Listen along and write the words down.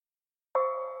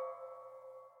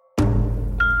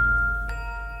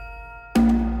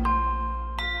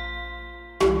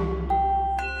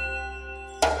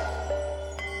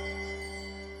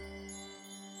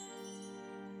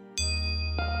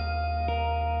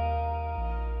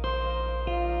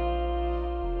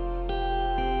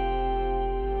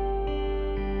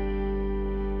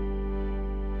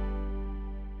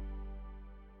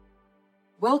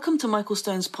Welcome to Michael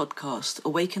Stone's podcast,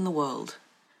 Awaken the World.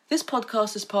 This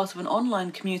podcast is part of an online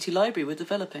community library we're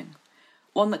developing,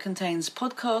 one that contains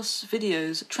podcasts,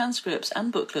 videos, transcripts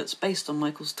and booklets based on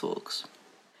Michael's talks.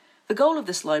 The goal of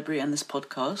this library and this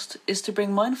podcast is to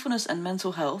bring mindfulness and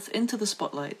mental health into the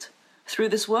spotlight. Through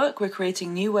this work, we're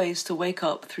creating new ways to wake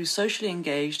up through socially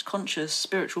engaged, conscious,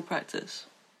 spiritual practice.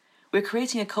 We're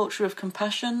creating a culture of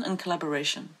compassion and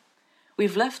collaboration.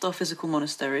 We've left our physical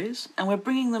monasteries, and we're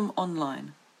bringing them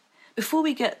online. Before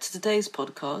we get to today's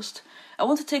podcast, I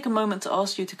want to take a moment to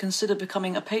ask you to consider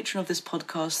becoming a patron of this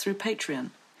podcast through Patreon.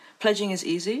 Pledging is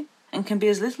easy and can be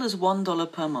as little as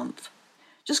 $1 per month.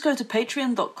 Just go to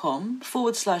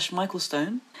patreon.com/Michael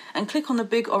Stone and click on the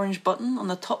big orange button on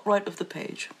the top right of the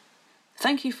page.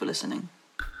 Thank you for listening.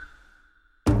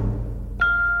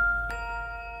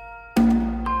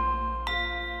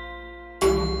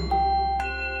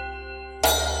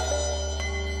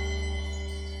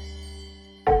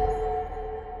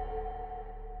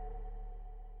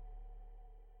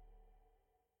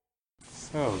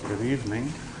 So, good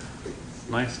evening.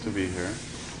 Nice to be here.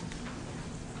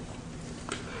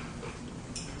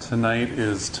 Tonight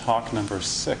is talk number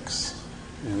 6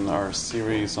 in our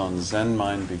series on Zen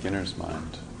Mind, Beginner's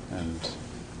Mind. And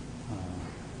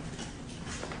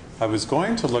I was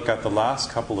going to look at the last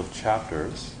couple of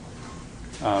chapters,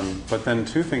 but then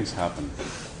two things happened.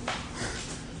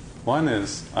 One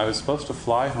is, I was supposed to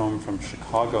fly home from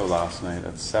Chicago last night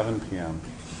at 7 p.m.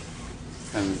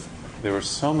 and there were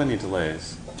so many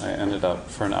delays. I ended up,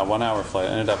 for a 1-hour flight,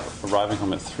 I ended up arriving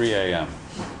home at 3 a.m.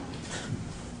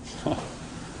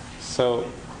 So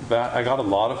that I got a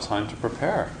lot of time to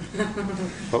prepare.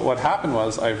 But what happened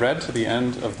was I read to the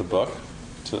end of the book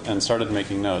and started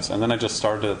making notes. And then I just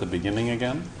started at the beginning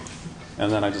again.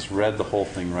 And then I just read the whole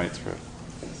thing right through.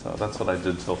 So that's what I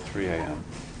did till 3 a.m.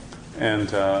 And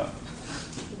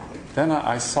then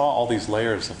I saw all these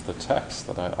layers of the text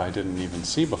that I didn't even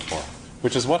see before.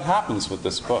 Which is what happens with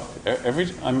this book.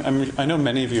 I know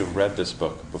many of you have read this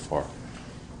book before.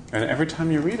 And every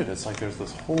time you read it, it's like there's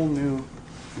this whole new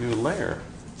layer.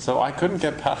 So I couldn't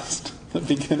get past the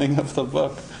beginning of the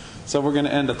book. So we're going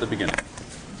to end at the beginning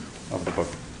of the book.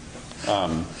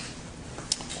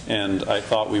 And I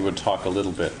thought we would talk a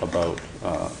little bit about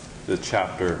the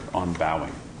chapter on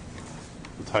bowing.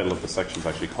 The title of the section is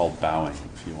actually called Bowing,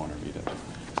 if you want to read it,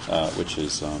 which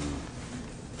is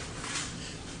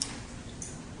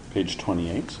page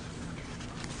 28.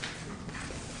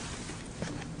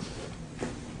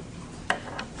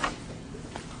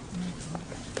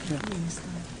 Yeah.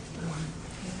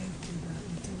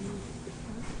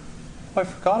 Oh, I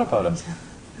forgot about it.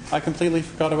 I completely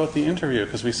forgot about the interview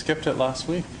because we skipped it last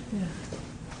week. Yeah.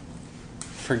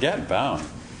 Forget bowing.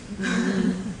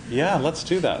 Yeah, let's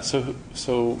do that. So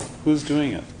who's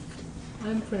doing it?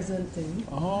 I'm presenting.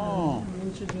 Oh. I'm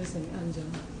introducing Angela.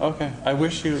 Okay. I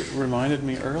wish you reminded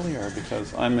me earlier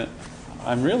because I'm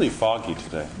really foggy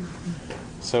today.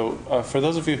 So for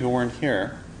those of you who weren't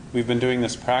here, we've been doing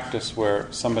this practice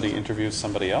where somebody interviews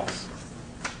somebody else,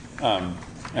 and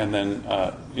then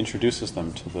introduces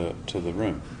them to the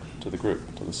room, to the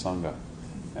group, to the sangha.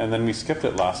 And then we skipped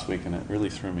it last week, and it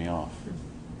really threw me off.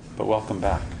 But welcome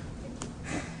back.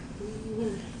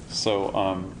 So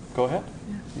go ahead.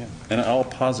 Yeah. And I'll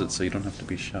pause it so you don't have to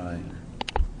be shy.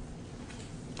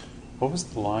 What was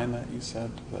the line that you said?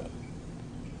 That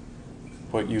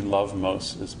what you love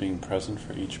most is being present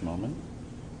for each moment?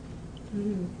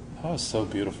 Mm-hmm. That was so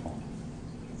beautiful.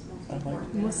 I like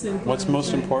What's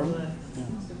most important? Yeah.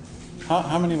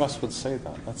 How many of us would say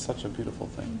that? That's such a beautiful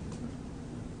thing.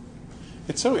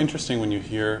 It's so interesting when you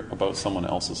hear about someone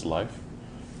else's life.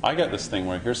 I get this thing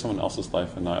where I hear someone else's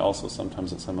life and I also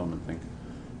sometimes at some moment think,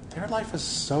 their life is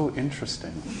so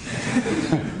interesting.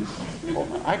 Well,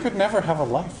 I could never have a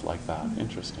life like that.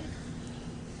 Interesting.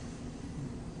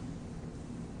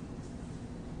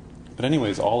 But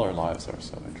anyways, all our lives are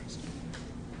so interesting.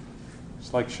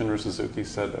 It's like Shinro Suzuki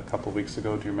said a couple weeks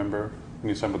ago, do you remember when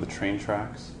he was talking about the train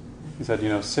tracks? He said,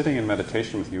 sitting in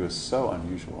meditation with you is so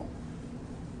unusual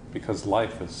because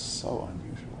life is so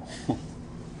unusual.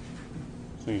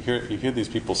 So you hear these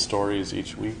people's stories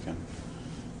each week, and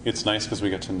it's nice because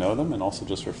we get to know them and also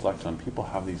just reflect on people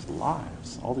have these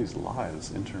lives, all these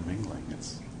lives intermingling.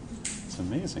 It's an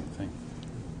amazing thing.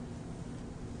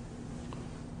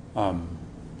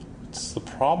 It's the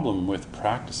problem with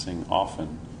practicing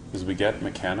often is we get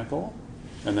mechanical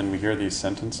and then we hear these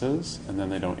sentences and then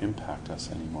they don't impact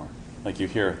us anymore. Like you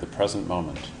hear the present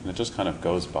moment and it just kind of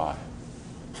goes by.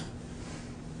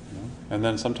 And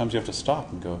then sometimes you have to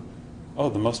stop and go, oh,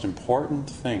 the most important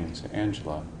thing to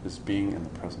Angela is being in the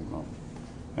present moment.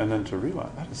 And then to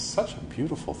realize that is such a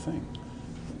beautiful thing.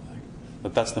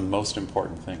 that that's the most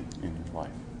important thing in your life.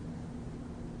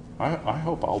 I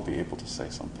hope I'll be able to say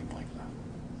something like that.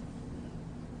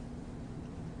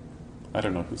 I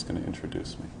don't know who's going to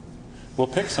introduce me. We'll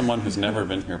pick someone who's never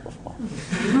been here before.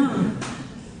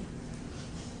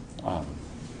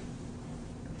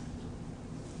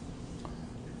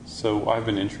 So I've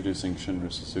been introducing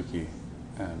Shunryu Suzuki,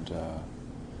 and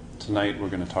tonight we're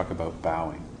going to talk about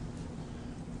bowing.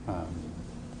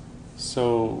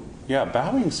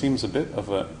 Bowing seems a bit of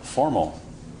a formal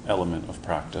element of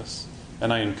practice,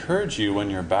 and I encourage you when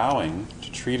you're bowing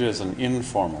to treat it as an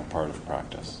informal part of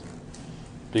practice,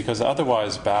 because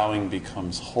otherwise bowing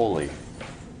becomes holy.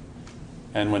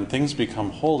 And when things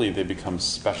become holy, they become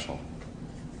special.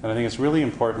 And I think it's really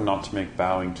important not to make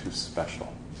bowing too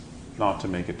special, not to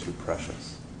make it too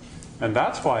precious. And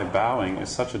that's why bowing is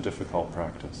such a difficult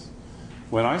practice.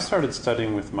 When I started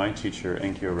studying with my teacher,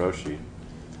 Enkyo Roshi,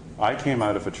 I came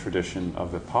out of a tradition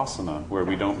of Vipassana where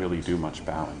we don't really do much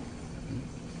bowing.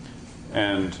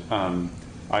 And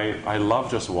I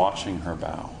love just watching her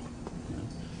bow.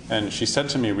 And she said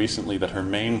to me recently that her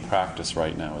main practice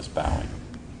right now is bowing.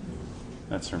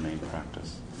 That's her main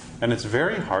practice. And it's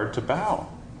very hard to bow.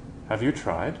 Have you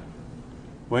tried?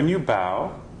 When you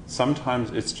bow,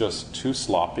 sometimes it's just too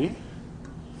sloppy,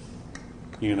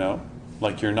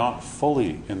 like you're not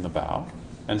fully in the bow.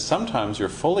 And sometimes you're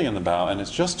fully in the bow and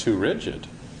it's just too rigid.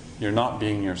 You're not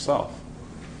being yourself.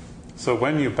 So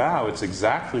when you bow, it's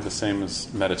exactly the same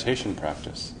as meditation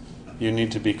practice. You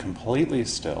need to be completely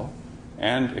still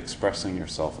and expressing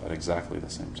yourself at exactly the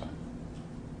same time.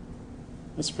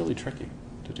 It's really tricky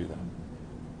to do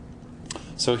that.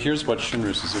 So here's what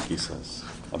Shunryu Suzuki says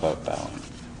about bowing.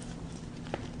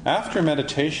 After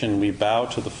meditation, we bow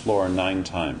to the floor 9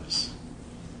 times.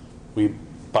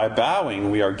 By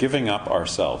bowing, we are giving up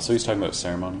ourselves. So he's talking about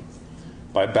ceremony.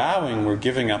 By bowing, we're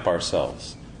giving up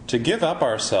ourselves. To give up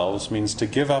ourselves means to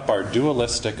give up our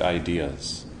dualistic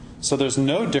ideas. So there's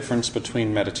no difference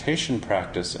between meditation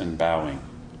practice and bowing.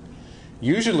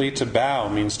 Usually to bow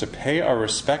means to pay our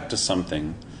respect to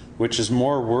something which is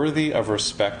more worthy of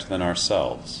respect than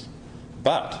ourselves.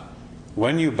 But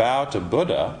when you bow to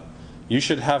Buddha, you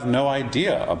should have no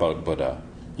idea about Buddha.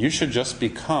 You should just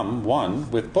become one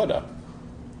with Buddha.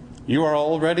 You are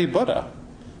already Buddha.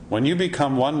 When you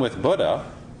become one with Buddha,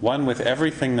 one with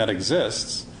everything that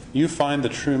exists, you find the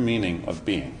true meaning of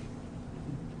being.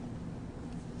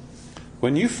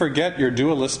 When you forget your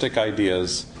dualistic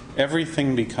ideas,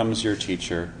 everything becomes your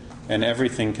teacher, and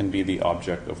everything can be the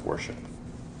object of worship.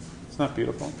 Isn't that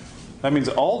beautiful? That means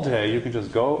all day you can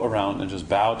just go around and just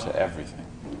bow to everything.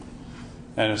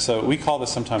 And so we call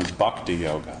this sometimes bhakti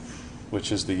yoga,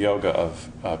 which is the yoga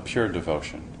of pure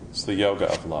devotion. It's the yoga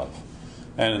of love.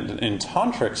 And in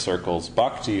tantric circles,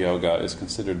 bhakti yoga is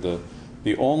considered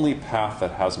the only path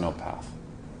that has no path.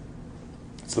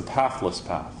 It's the pathless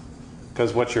path.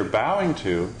 Because what you're bowing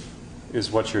to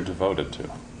is what you're devoted to.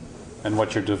 And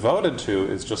what you're devoted to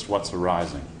is just what's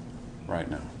arising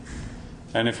right now.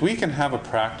 And if we can have a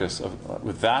practice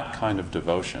with that kind of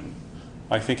devotion,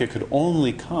 I think it could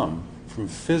only come from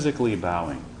physically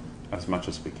bowing as much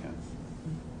as we can.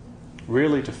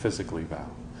 Really to physically bow.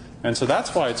 And so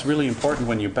that's why it's really important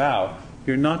when you bow,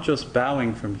 you're not just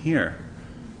bowing from here.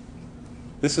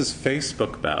 This is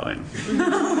Facebook bowing.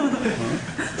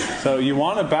 So you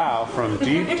want to bow from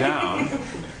deep down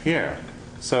here.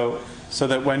 So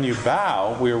that when you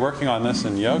bow, we were working on this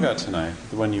in yoga tonight,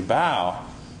 when you bow,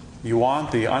 you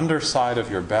want the underside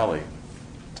of your belly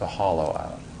to hollow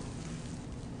out.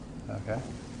 Okay?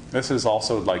 This is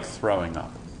also like throwing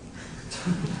up.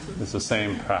 It's the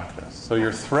same practice. So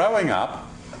you're throwing up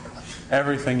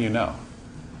everything you know.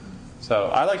 So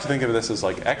I like to think of this as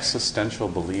like existential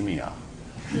bulimia.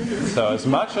 So as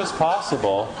much as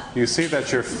possible, you see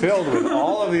that you're filled with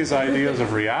all of these ideas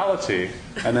of reality,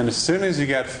 and then as soon as you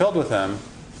get filled with them,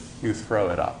 you throw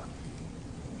it up.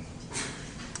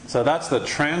 So that's the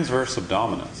transverse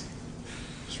abdominis.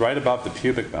 It's right above the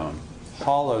pubic bone.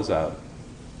 Hollows out.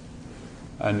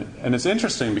 And it's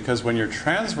interesting because when your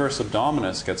transverse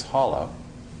abdominis gets hollow,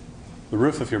 the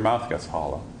roof of your mouth gets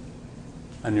hollow,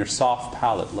 and your soft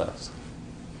palate lifts.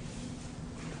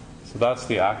 So that's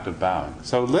the act of bowing.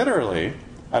 So literally,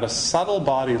 at a subtle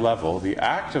body level, the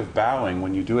act of bowing,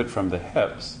 when you do it from the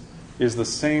hips, is the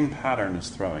same pattern as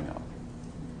throwing up.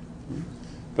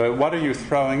 But what are you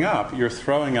throwing up? You're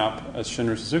throwing up, as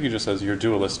Shunryu Suzuki just says, your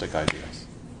dualistic ideas.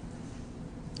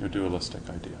 Your dualistic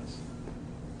ideas.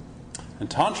 In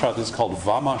Tantra, this is called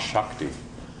Vama Shakti,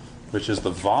 which is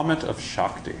the vomit of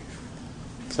Shakti.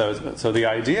 So the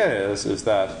idea is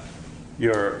that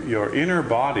your inner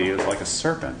body is like a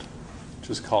serpent, which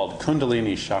is called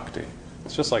Kundalini Shakti.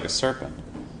 It's just like a serpent.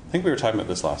 I think we were talking about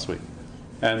this last week.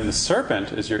 And the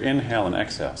serpent is your inhale and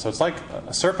exhale. So it's like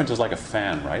a serpent is like a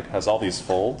fan, right? It has all these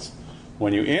folds.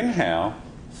 When you inhale,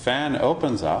 fan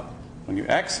opens up. When you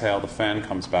exhale, the fan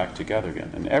comes back together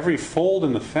again. And every fold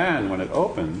in the fan, when it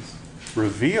opens,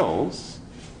 reveals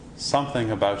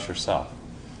something about yourself.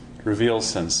 It reveals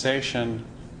sensation,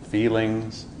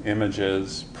 feelings,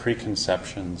 images,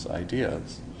 preconceptions,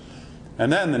 ideas.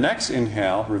 And then the next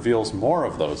inhale reveals more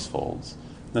of those folds.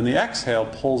 Then the exhale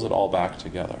pulls it all back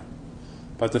together.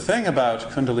 But the thing about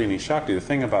Kundalini Shakti, the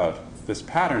thing about this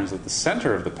pattern, is that the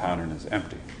center of the pattern is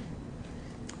empty.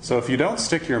 So if you don't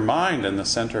stick your mind in the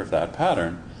center of that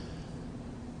pattern,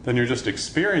 then you're just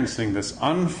experiencing this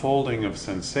unfolding of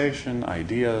sensation,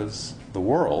 ideas, the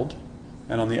world,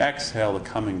 and on the exhale, the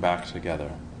coming back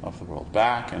together of the world,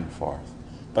 back and forth.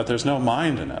 But there's no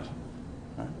mind in it.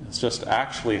 Right? It's just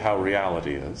actually how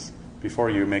reality is before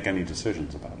you make any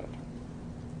decisions about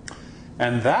it.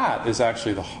 And that is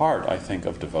actually the heart, I think,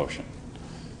 of devotion,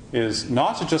 is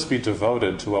not to just be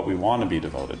devoted to what we want to be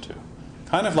devoted to.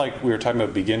 Kind of like we were talking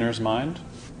about beginner's mind.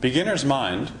 Beginner's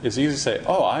mind is easy to say,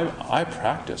 oh, I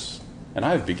practice, and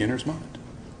I have beginner's mind.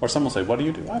 Or someone will say, what do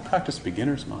you do? I practice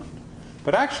beginner's mind.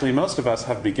 But actually, most of us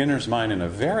have beginner's mind in a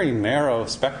very narrow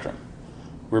spectrum.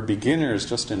 We're beginners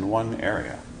just in one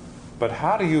area. But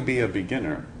how do you be a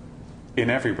beginner in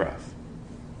every breath?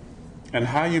 And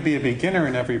how you be a beginner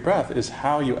in every breath is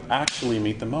how you actually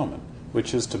meet the moment,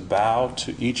 which is to bow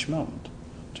to each moment,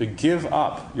 to give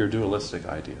up your dualistic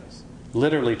ideas,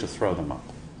 literally to throw them up.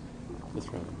 To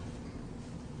throw them up.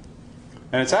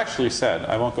 And it's actually said,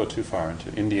 I won't go too far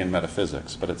into Indian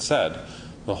metaphysics, but it's said,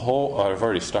 I've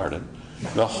already started,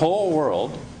 the whole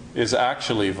world is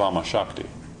actually Vama Shakti.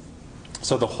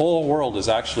 So the whole world is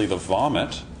actually the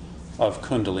vomit of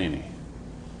Kundalini,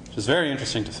 which is very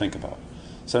interesting to think about.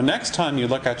 So next time you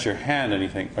look at your hand and you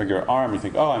think, or your arm, you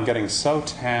think, oh, I'm getting so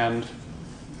tanned,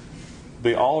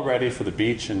 be all ready for the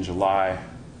beach in July,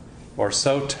 or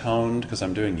so toned because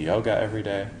I'm doing yoga every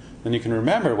day, then you can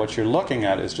remember what you're looking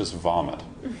at is just vomit.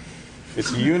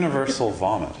 It's universal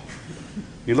vomit.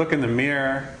 You look in the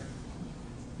mirror,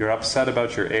 you're upset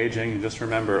about your aging, you just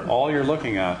remember all you're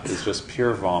looking at is just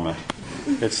pure vomit.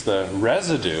 It's the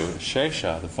residue,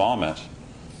 shesha, the vomit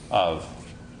of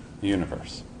the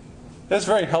universe. That's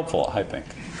very helpful, I think.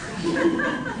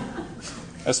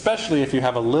 Especially if you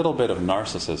have a little bit of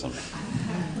narcissism.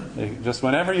 Just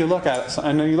whenever you look at it,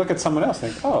 and then you look at someone else,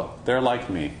 think, oh, they're like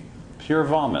me. Pure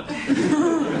vomit.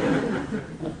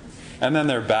 And then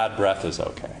their bad breath is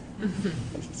okay.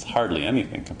 It's hardly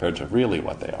anything compared to really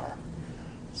what they are.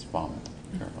 It's vomit.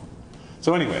 Pure vomit.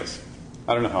 So anyways,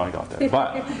 I don't know how I got there.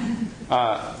 But,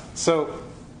 so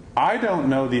I don't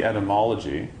know the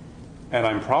etymology, and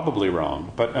I'm probably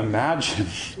wrong, but imagine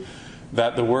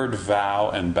that the word vow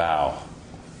and bow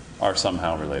are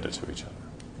somehow related to each other.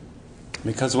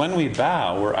 Because when we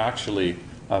bow, we're actually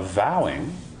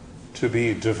vowing to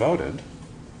be devoted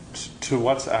to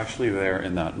what's actually there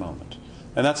in that moment.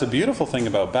 And that's a beautiful thing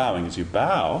about bowing, is you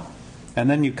bow, and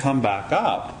then you come back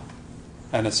up,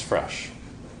 and it's fresh.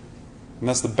 And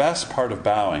that's the best part of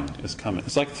bowing, is coming.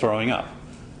 It's like throwing up.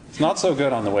 It's not so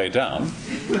good on the way down,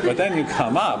 but then you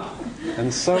come up, and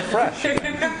it's so fresh.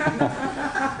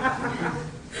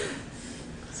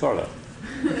 Sort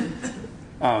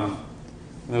of.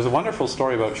 There's a wonderful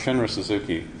story about Shunryu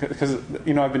Suzuki, because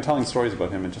I've been telling stories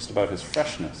about him and just about his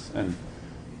freshness. And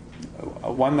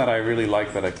one that I really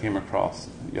liked that I came across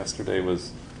yesterday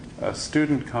was a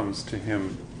student comes to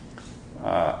him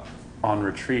on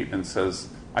retreat and says,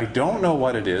 I don't know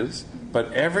what it is,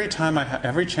 but every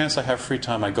chance I have free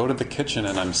time, I go to the kitchen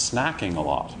and I'm snacking a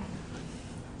lot.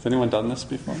 Has anyone done this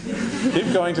before?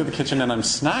 Keep going to the kitchen and I'm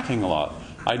snacking a lot.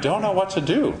 I don't know what to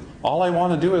do. All I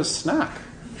want to do is snack.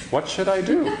 What should I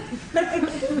do?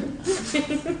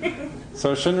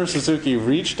 So Shunryu Suzuki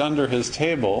reached under his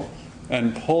table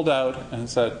and pulled out and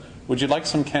said, would you like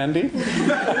some candy?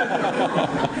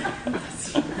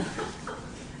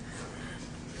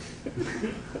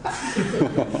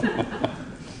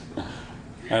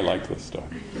 I like this story.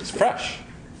 It's fresh.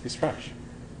 He's fresh.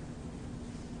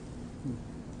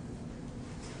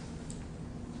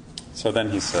 So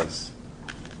then he says,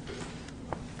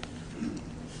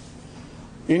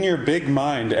 in your big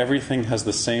mind, everything has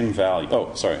the same value.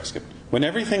 Oh, sorry, I skipped. When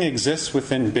everything exists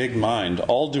within big mind,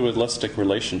 all dualistic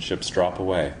relationships drop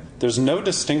away. There's no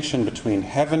distinction between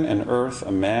heaven and earth,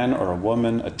 a man or a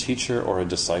woman, a teacher or a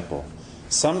disciple.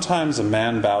 Sometimes a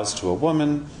man bows to a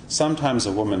woman, sometimes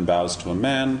a woman bows to a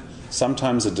man,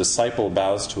 sometimes a disciple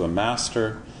bows to a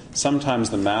master,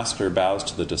 sometimes the master bows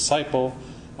to the disciple,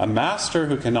 A master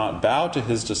who cannot bow to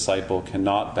his disciple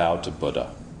cannot bow to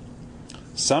Buddha.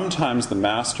 Sometimes the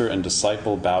master and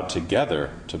disciple bow together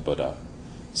to Buddha.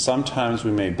 Sometimes we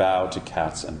may bow to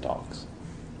cats and dogs.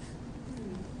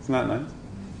 Isn't that nice?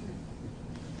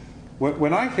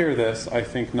 When I hear this, I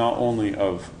think not only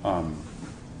of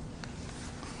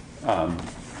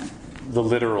the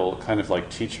literal kind of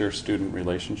like teacher-student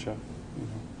relationship.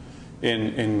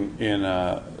 In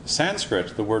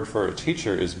Sanskrit, the word for a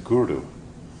teacher is guru,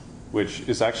 which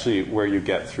is actually where you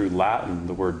get through Latin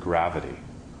the word gravity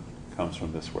comes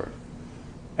from this word.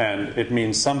 And it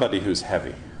means somebody who's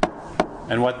heavy.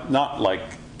 And not like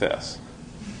this,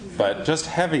 but just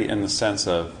heavy in the sense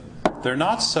of they're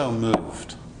not so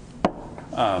moved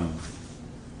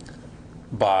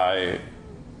by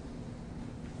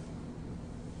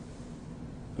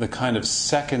the kind of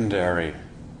secondary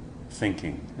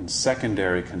thinking and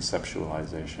secondary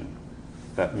conceptualization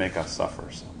that make us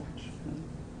suffer so much.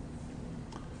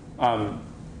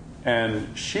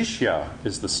 And Shishya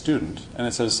is the student, and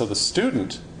it says, so the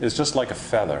student is just like a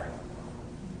feather.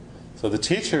 So the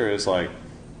teacher is like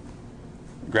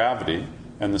gravity,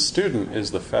 and the student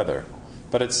is the feather.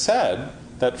 But it's said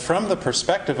that from the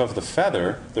perspective of the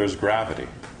feather, there's gravity.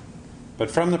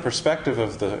 But from the perspective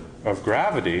of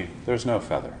gravity, there's no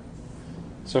feather.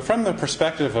 So from the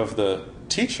perspective of the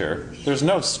teacher, there's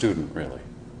no student really.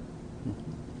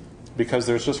 Because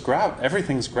there's just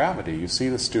everything's gravity. You see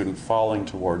the student falling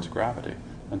towards gravity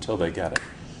until they get it.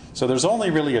 So there's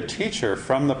only really a teacher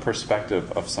from the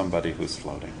perspective of somebody who's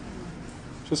floating.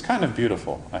 Which is kind of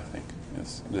beautiful, I think,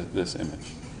 is this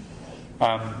image.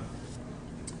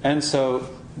 And so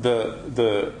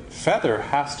the feather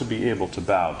has to be able to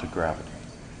bow to gravity.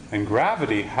 And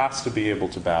gravity has to be able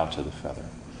to bow to the feather.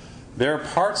 There are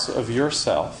parts of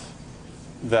yourself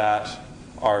that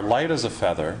are light as a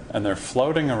feather, and they're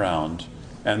floating around,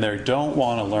 and they don't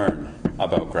want to learn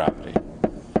about gravity.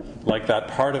 Like that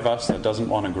part of us that doesn't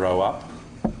want to grow up.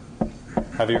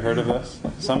 Have you heard of this?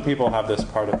 Some people have this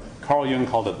part of... Carl Jung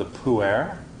called it the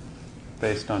puer,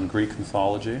 based on Greek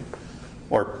mythology,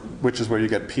 which is where you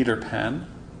get Peter Pan,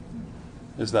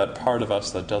 is that part of us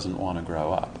that doesn't want to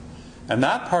grow up. And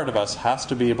that part of us has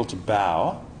to be able to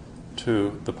bow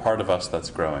to the part of us that's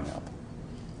growing up.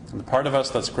 And the part of us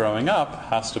that's growing up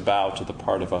has to bow to the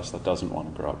part of us that doesn't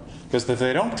want to grow up. Because if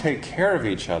they don't take care of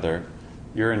each other,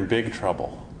 you're in big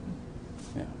trouble.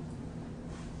 Yeah.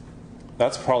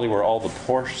 That's probably where all the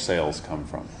Porsche sales come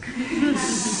from.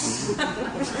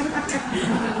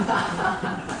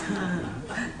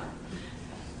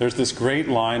 There's this great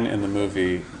line in the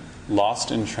movie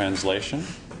Lost in Translation.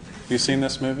 Have you seen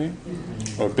this movie?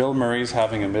 Where Bill Murray's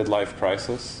having a midlife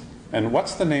crisis. And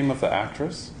what's the name of the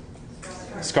actress?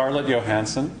 Scarlett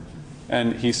Johansson.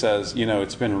 And he says,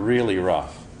 it's been really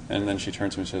rough. And then she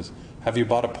turns to him and says, have you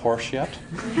bought a Porsche yet?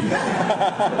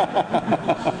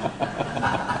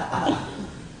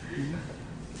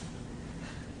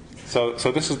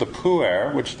 So this is the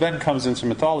puer, which then comes into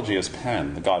mythology as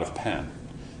Pan, the god of Pan.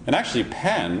 And actually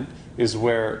Pan is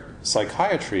where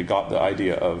psychiatry got the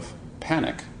idea of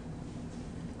panic.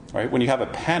 Right? When you have a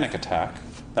panic attack,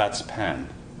 that's Pan.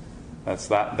 That's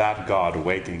that god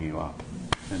waking you up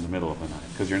in the middle of the night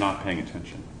because you're not paying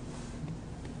attention.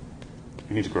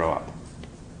 You need to grow up.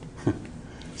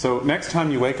 So next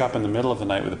time you wake up in the middle of the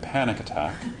night with a panic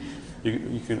attack,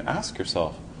 you can ask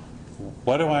yourself,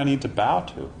 what do I need to bow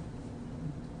to?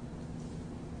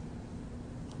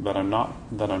 That I'm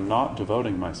not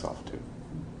devoting myself to.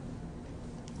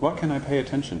 What can I pay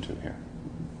attention to here?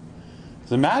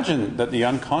 So imagine that the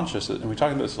unconscious, and we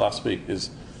talked about this last week,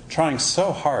 is trying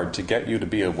so hard to get you to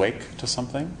be awake to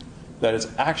something that it's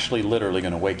actually literally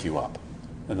going to wake you up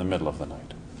in the middle of the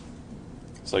night.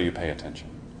 So you pay attention.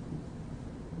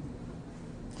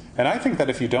 And I think that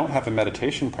if you don't have a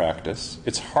meditation practice,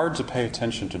 it's hard to pay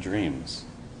attention to dreams.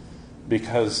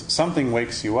 Because something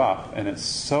wakes you up and it's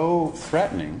so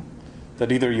threatening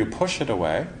that either you push it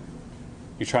away,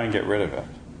 you try and get rid of it,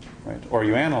 right? Or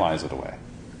you analyze it away.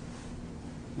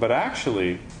 But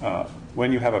actually,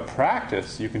 when you have a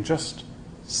practice, you can just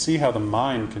see how the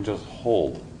mind can just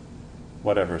hold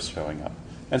whatever is showing up.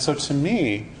 And so to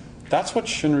me, that's what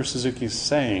Shunryu Suzuki is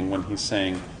saying when he's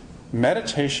saying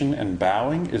meditation and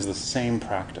bowing is the same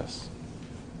practice.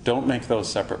 Don't make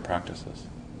those separate practices.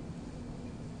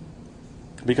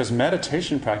 Because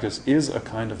meditation practice is a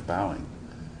kind of bowing.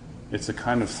 It's a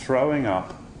kind of throwing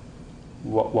up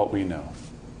what we know.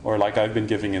 Or like I've been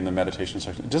giving in the meditation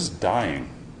section, just dying.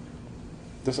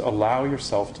 Just allow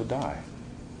yourself to die.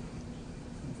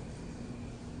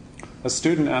 A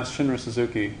student asked Shunryu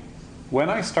Suzuki, when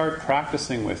I start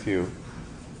practicing with you,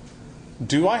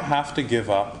 do I have to give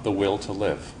up the will to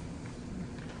live?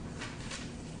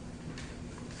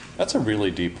 That's a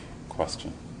really deep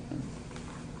question.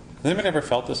 Has anybody ever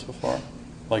felt this before?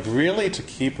 Like, really, to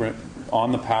keep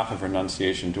on the path of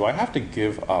renunciation, do I have to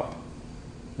give up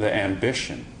the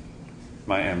ambition,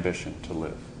 my ambition to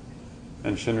live?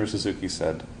 And Shinro Suzuki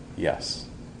said, yes.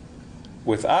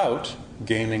 Without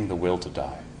gaining the will to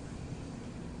die.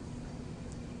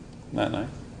 Isn't that nice?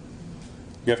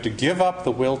 You have to give up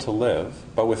the will to live,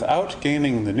 but without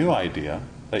gaining the new idea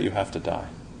that you have to die.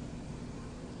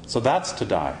 So that's to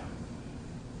die.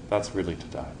 That's really to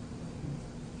die.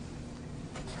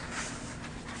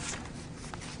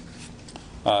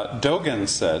 Dogen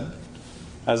said,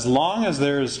 as long as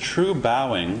there is true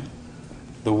bowing,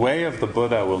 the way of the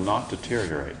Buddha will not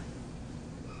deteriorate.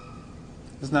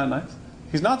 Isn't that nice?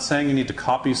 He's not saying you need to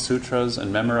copy sutras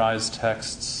and memorize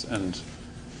texts and,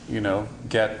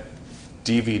 get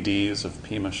DVDs of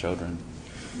Pema Chodron.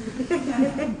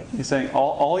 He's saying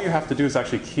all you have to do is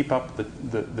actually keep up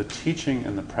the teaching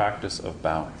and the practice of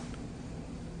bowing.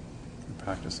 The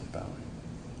practice of bowing.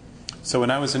 So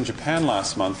when I was in Japan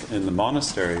last month in the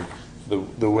monastery,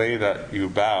 the way that you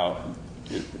bow,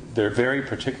 they're very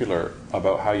particular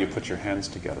about how you put your hands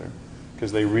together,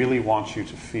 because they really want you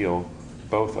to feel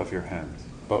both of your hands,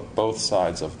 both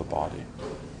sides of the body.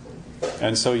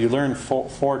 And so you learn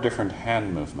four different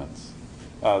hand movements.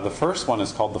 The first one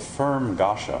is called the firm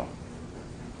gasho.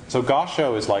 So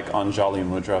gasho is like Anjali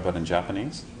Mudra, but in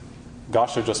Japanese.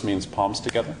 Gasho just means palms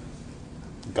together.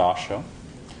 Gasho.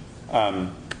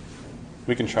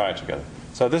 We can try it together.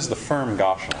 So this is the firm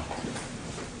gasho.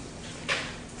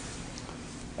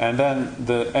 And then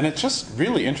and it's just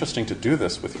really interesting to do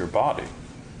this with your body.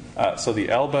 So the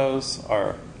elbows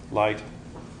are light,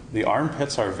 the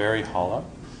armpits are very hollow.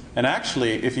 And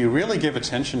actually, if you really give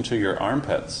attention to your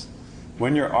armpits,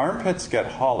 when your armpits get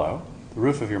hollow, the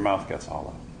roof of your mouth gets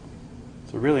hollow.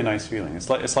 It's a really nice feeling. It's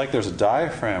like there's a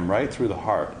diaphragm right through the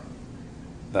heart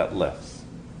that lifts,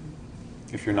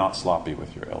 if you're not sloppy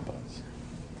with your elbows.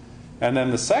 And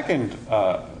then the second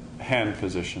hand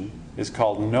position is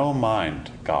called no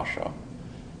mind gasho.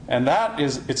 And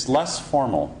it's less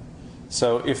formal.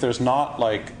 So if there's not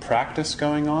like practice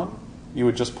going on, you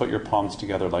would just put your palms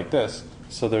together like this,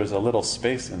 so there's a little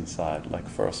space inside, like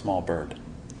for a small bird.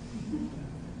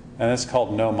 And it's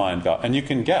called no mind gasho. And you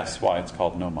can guess why it's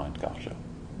called no mind gasho.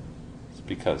 It's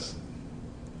because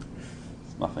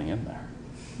there's nothing in there.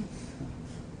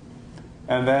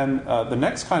 And then the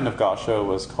next kind of gasho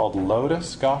was called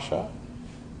lotus gasho,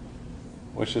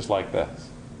 which is like this,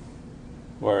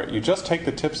 where you just take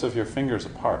the tips of your fingers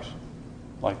apart,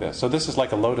 like this. So this is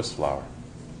like a lotus flower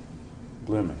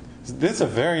blooming. This is a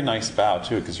very nice bow,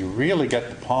 too, because you really get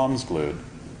the palms glued,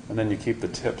 and then you keep the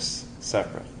tips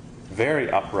separate. Very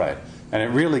upright. And it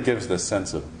really gives this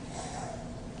sense of...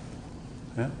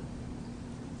 Yeah?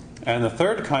 And the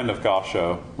third kind of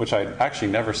gasho, which I'd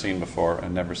actually never seen before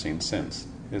and never seen since,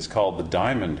 is called the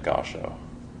diamond gasho,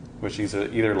 which is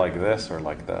either like this or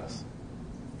like this,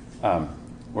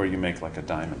 where you make like a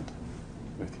diamond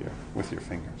with your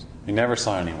fingers. You never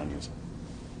saw anyone use it.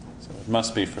 So it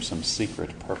must be for some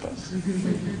secret purpose.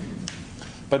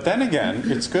 But then again,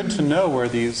 it's good to know where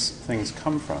these things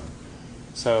come from.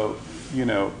 So,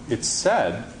 it's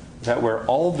said that where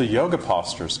all the yoga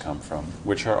postures come from,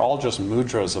 which are all just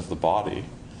mudras of the body,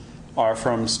 are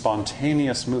from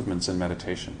spontaneous movements in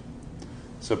meditation.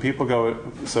 So people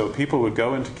would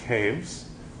go into caves,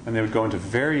 and they would go into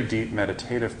very deep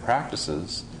meditative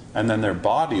practices, and then their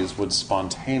bodies would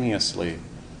spontaneously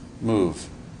move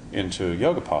into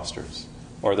yoga postures,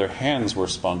 or their hands were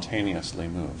spontaneously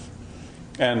move.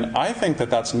 And I think that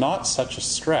that's not such a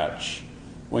stretch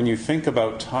when you think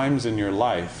about times in your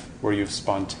life where you've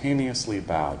spontaneously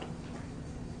bowed.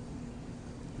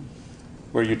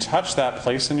 Where you touch that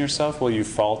place in yourself where you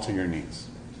fall to your knees.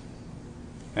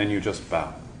 And you just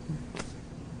bow.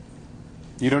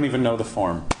 You don't even know the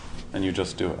form, and you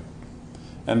just do it.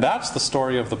 And that's the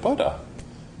story of the Buddha.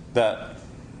 That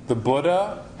the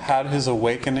Buddha had his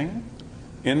awakening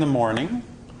in the morning,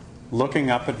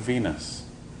 looking up at Venus.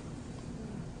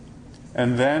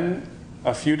 And then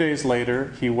a few days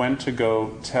later, he went to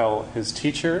go tell his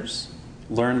teachers,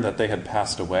 learned that they had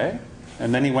passed away,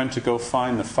 and then he went to go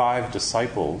find the 5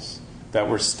 disciples that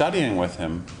were studying with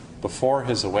him before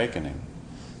his awakening.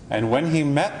 And when he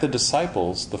met the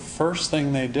disciples, the first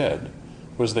thing they did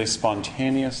was they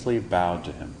spontaneously bowed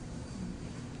to him.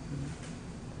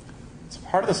 It's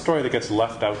part of the story that gets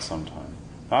left out sometimes.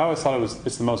 I always thought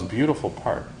it's the most beautiful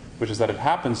part, which is that it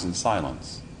happens in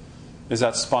silence. Is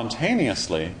that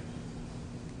spontaneously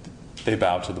they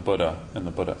bow to the Buddha and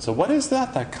the Buddha. So what is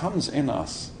that comes in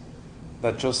us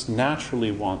that just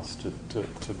naturally wants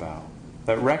to bow,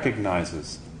 that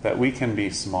recognizes that we can be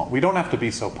small. We don't have to be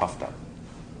so puffed up.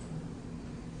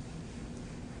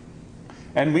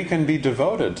 And we can be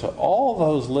devoted to all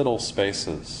those little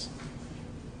spaces,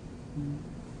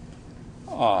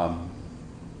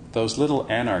 those little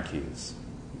anarchies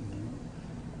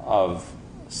of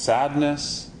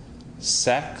sadness,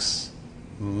 sex,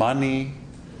 money,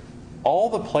 all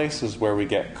the places where we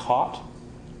get caught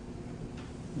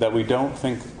that we don't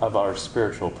think of our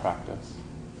spiritual practice.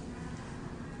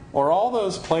 Or all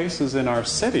those places in our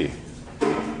city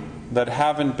that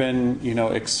haven't been,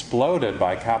 exploded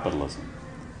by capitalism.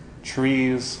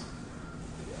 Trees,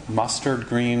 mustard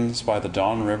greens by the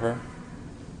Don River.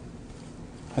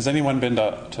 Has anyone been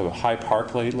to High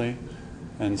Park lately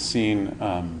and seen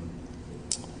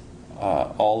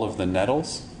all of the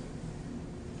nettles?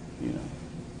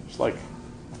 There's like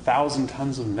 1,000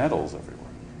 tons of nettles everywhere.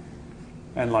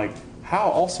 And how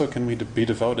also can we be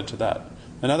devoted to that?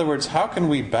 In other words, how can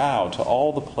we bow to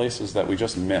all the places that we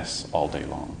just miss all day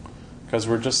long? Because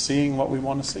we're just seeing what we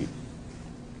want to see.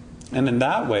 And in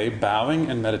that way, bowing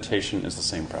and meditation is the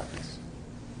same practice.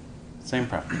 Same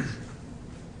practice.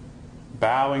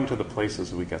 Bowing to the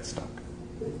places we get stuck.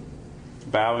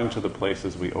 Bowing to the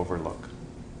places we overlook.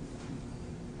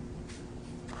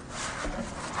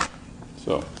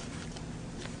 So,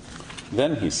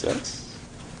 then he says,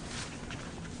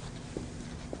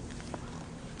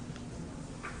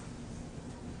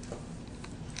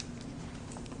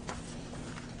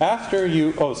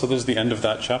 so this is the end of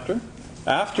that chapter.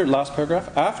 Last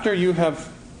paragraph. After you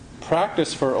have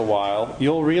practiced for a while,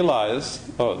 you'll realize,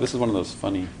 this is one of those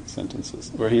funny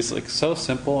sentences, where he's so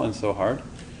simple and so hard.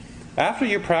 After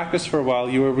you practice for a while,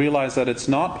 you will realize that it's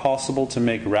not possible to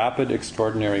make rapid,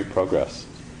 extraordinary progress.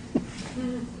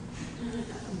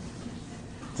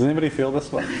 Does anybody feel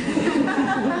this way?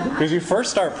 Because you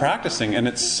first start practicing, and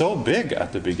it's so big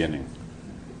at the beginning,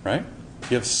 right?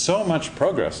 You have so much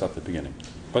progress at the beginning.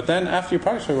 But then after you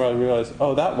practice for a while, you realize,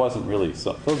 that wasn't really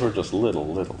so. Those were just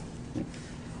little.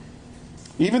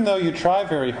 Even though you try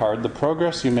very hard, the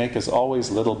progress you make is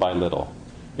always little by little.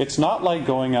 It's not like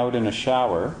going out in a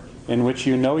shower in which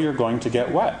you know you're going to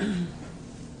get wet.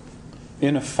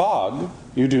 In a fog,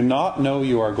 you do not know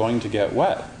you are going to get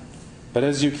wet. But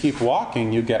as you keep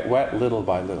walking, you get wet little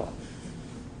by little.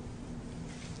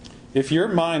 If your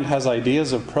mind has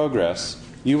ideas of progress,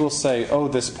 you will say,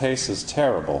 this pace is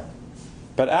terrible.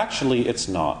 But actually, it's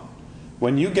not.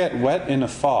 When you get wet in a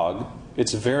fog,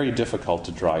 it's very difficult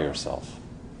to dry yourself.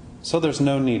 So there's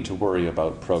no need to worry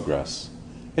about progress.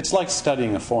 It's like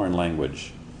studying a foreign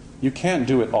language. You can't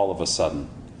do it all of a sudden,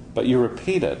 but you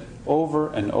repeat it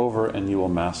over and over and you will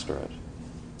master it.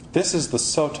 This is the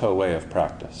Soto way of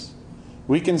practice.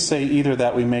 We can say either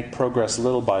that we make progress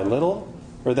little by little,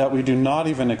 or that we do not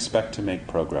even expect to make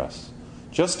progress.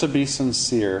 Just to be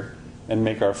sincere and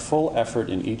make our full effort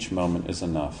in each moment is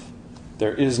enough.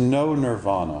 There is no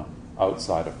nirvana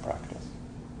outside of practice.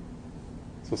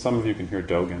 So some of you can hear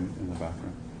Dogen in the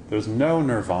background. There's no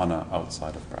nirvana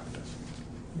outside of practice.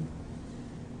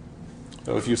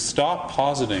 So if you stop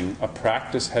positing a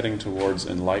practice heading towards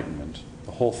enlightenment,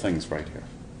 the whole thing's right here.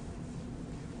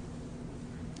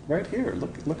 Right here.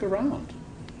 Look around.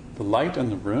 The light in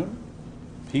the room,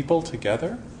 people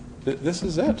together, this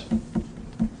is it.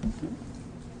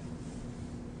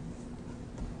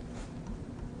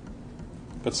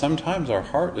 But sometimes our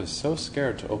heart is so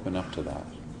scared to open up to that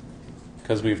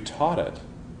because we've taught it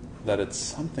that it's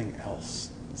something else.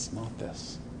 It's not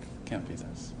this. It can't be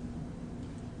this.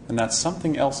 And that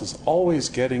something else is always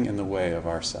getting in the way of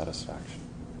our satisfaction.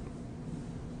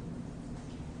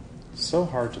 So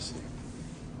hard to see.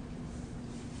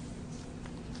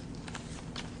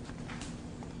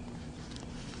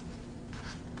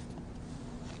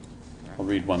 I'll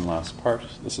read one last part.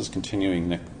 This is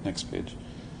continuing next page.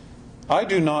 I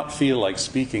do not feel like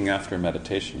speaking after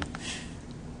meditation.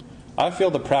 I feel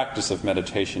the practice of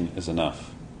meditation is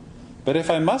enough. But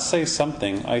if I must say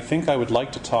something, I think I would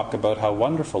like to talk about how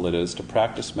wonderful it is to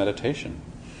practice meditation.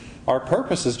 Our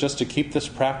purpose is just to keep this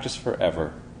practice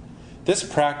forever. This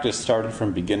practice started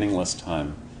from beginningless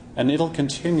time, and it'll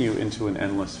continue into an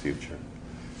endless future.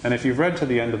 And if you've read to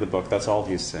the end of the book, that's all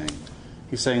he's saying.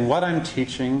 He's saying, what I'm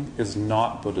teaching is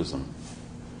not Buddhism.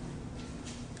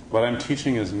 What I'm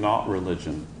teaching is not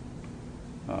religion.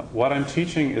 What I'm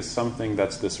teaching is something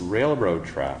that's this railroad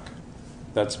track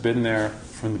that's been there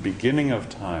from the beginning of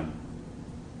time,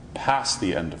 past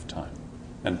the end of time,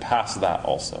 and past that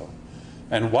also.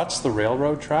 And what's the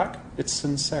railroad track? It's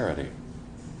sincerity.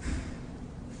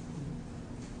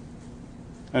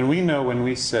 And we know when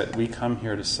we sit, we come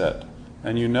here to sit,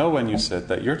 And you know when you sit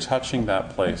that you're touching that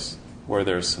place where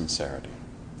there's sincerity.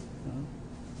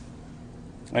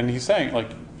 And he's saying,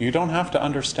 like, you don't have to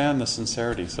understand the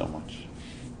sincerity so much.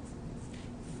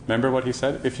 Remember what he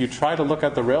said? If you try to look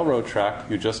at the railroad track,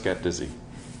 you just get dizzy.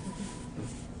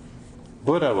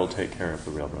 Buddha will take care of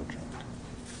the railroad track.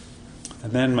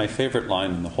 And then my favorite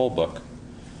line in the whole book,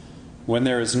 when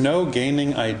there is no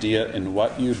gaining idea in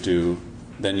what you do,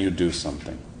 then you do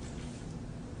something.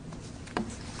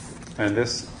 And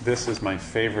this is my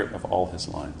favorite of all his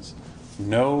lines.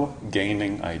 No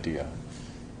gaining idea.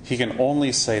 He can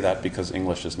only say that because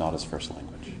English is not his first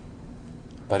language.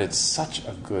 But it's such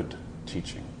a good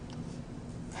teaching.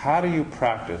 How do you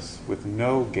practice with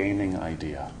no gaining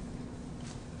idea?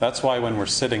 That's why when we're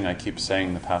sitting, I keep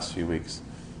saying the past few weeks,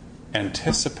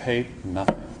 anticipate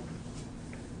nothing.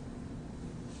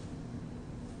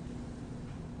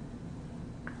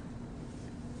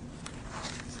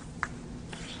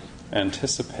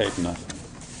 Anticipate nothing.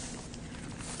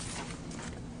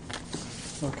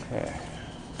 Okay.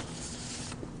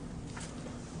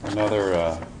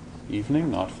 Another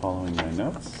evening, not following my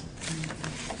notes.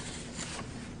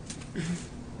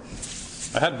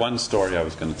 I had one story I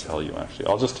was going to tell you, actually.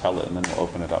 I'll just tell it and then we'll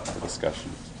open it up for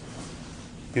discussion.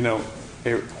 You know,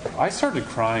 I started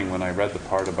crying when I read the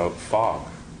part about fog.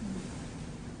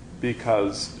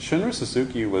 Because Shunryu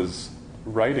Suzuki was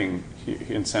writing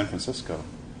in San Francisco.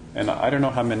 And I don't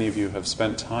know how many of you have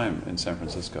spent time in San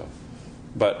Francisco.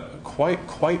 But quite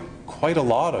a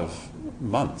lot of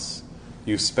months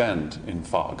you spend in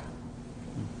fog.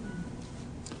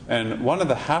 And one of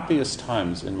the happiest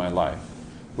times in my life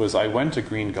was I went to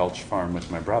Green Gulch Farm with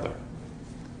my brother.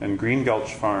 And Green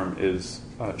Gulch Farm is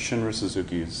Shunryu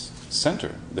Suzuki's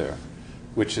center there,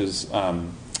 which is,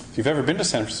 if you've ever been to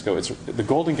San Francisco, the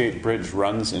Golden Gate Bridge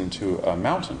runs into a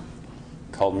mountain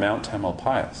called Mount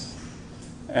Tamalpais.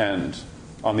 And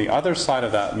on the other side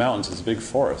of that mountain is a big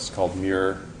forest called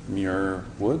Muir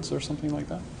Woods or something like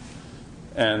that.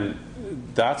 And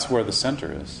that's where the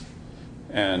center is.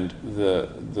 And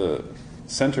the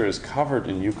center is covered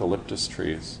in eucalyptus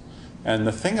trees. And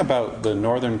the thing about the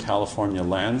Northern California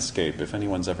landscape, if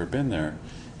anyone's ever been there,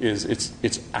 is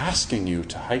it's asking you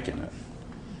to hike in it.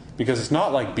 Because it's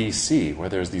not like BC, where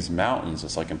there's these mountains,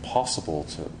 it's like impossible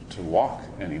to walk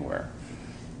anywhere.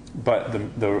 But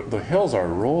the hills are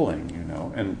rolling, you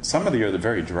know, and some of the year they're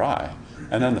very dry.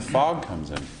 And then the fog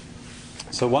comes in.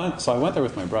 So I went there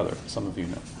with my brother. Some of you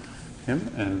know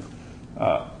him. And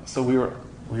so we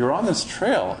were on this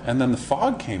trail, and then the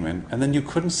fog came in, and then you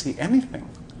couldn't see anything.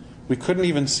 We couldn't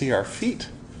even see our feet.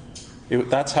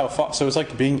 That's how fog. So it was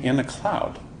like being in a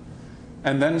cloud.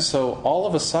 And then so all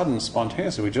of a sudden,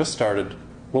 spontaneously,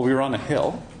 we were on a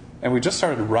hill, and we just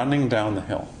started running down the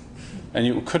hill. And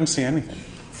you couldn't see anything.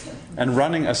 And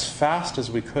running as fast as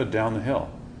we could down the hill.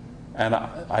 And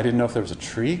I didn't know if there was a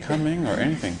tree coming or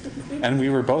anything. And we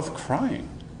were both crying,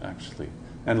 actually,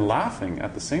 and laughing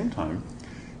at the same time.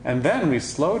 And then we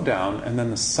slowed down, and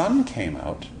then the sun came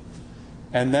out,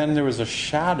 and then there was a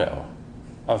shadow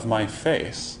of my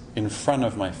face in front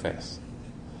of my face.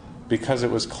 Because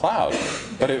it was cloud.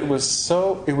 But it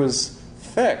was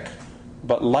thick,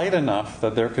 but light enough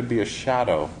that there could be a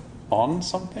shadow on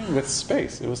something with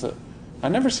space.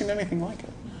 I'd never seen anything like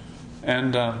it.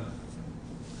 And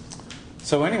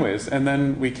so anyways, and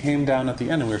then we came down at the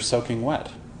end and we were soaking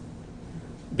wet.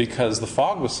 Because the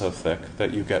fog was so thick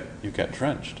that you get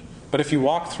drenched. But if you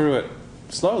walk through it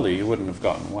slowly, you wouldn't have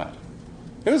gotten wet.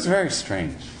 It was very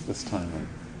strange this time. And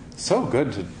so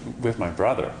good with my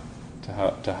brother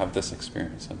to have this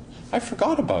experience. And I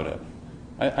forgot about it.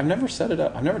 I've never said it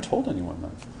out. I've never told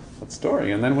anyone that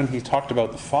story. And then when he talked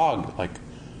about the fog, like,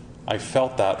 I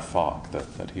felt that fog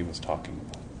that he was talking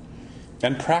about.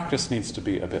 And practice needs to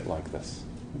be a bit like this.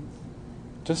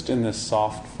 Just in this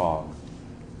soft fog.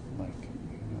 Like,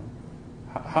 you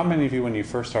know, how many of you, when you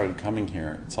first started coming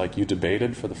here, it's like you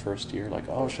debated for the first year, like,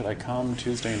 oh, should I come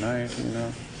Tuesday night, you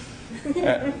know?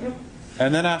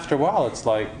 And then after a while, it's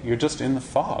like you're just in the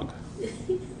fog. Yeah.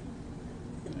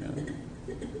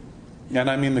 And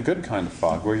I mean the good kind of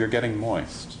fog, where you're getting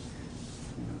moist,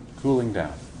 you know, cooling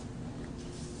down.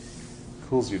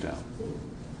 Cools you down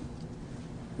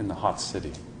in the hot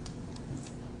city.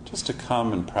 Just to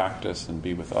come and practice and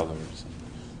be with others.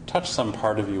 And touch some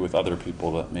part of you with other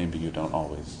people that maybe you don't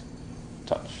always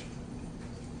touch.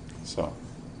 So,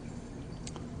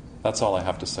 that's all I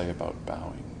have to say about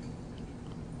bowing.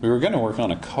 We were going to work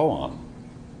on a koan.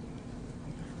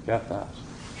 Get that.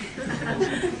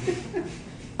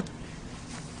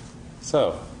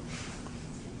 So,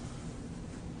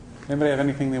 anybody have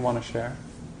anything they want to share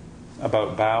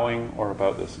about bowing or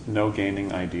about this no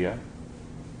gaining idea?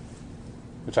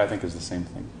 which I think is the same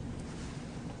thing.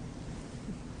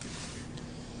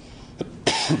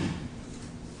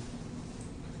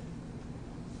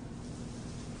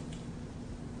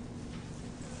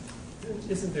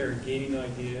 Isn't there a gaining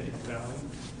idea in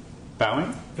vowing?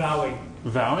 Bowing? Vowing.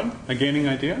 Vowing? A gaining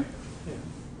idea? Yeah.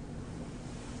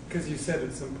 Because you said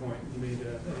at some point, you made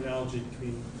an analogy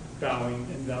between bowing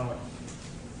and vowing.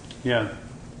 Yeah.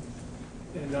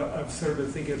 And I've sort of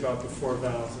been thinking about the 4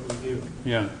 vows that we do.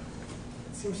 Yeah.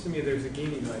 It seems to me there's a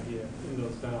gaining idea in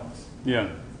those vows. Yeah.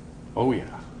 Oh,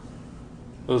 yeah.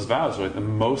 Those vows are like the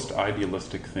most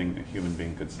idealistic thing a human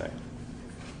being could say.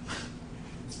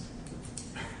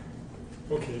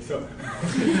 Okay, so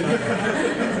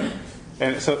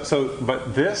And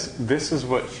but this is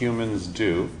what humans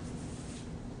do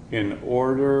in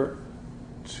order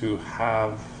to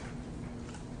have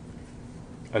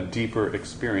a deeper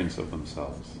experience of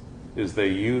themselves, is they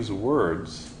use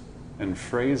words and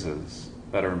phrases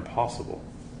that are impossible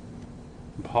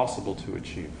to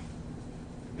achieve.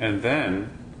 And then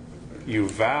you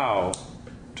vow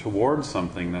towards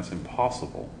something that's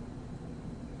impossible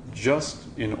just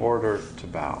in order to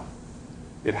bow.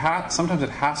 Sometimes it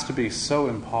has to be so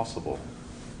impossible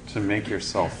to make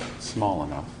yourself small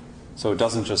enough so it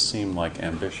doesn't just seem like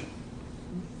ambition.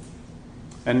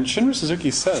 And Shunryu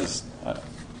Suzuki says, I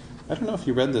don't know if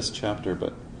you read this chapter,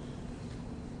 but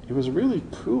it was really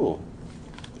cool.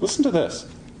 Listen to this.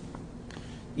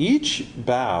 Each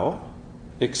vow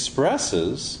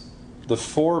expresses the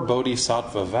 4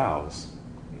 bodhisattva vows.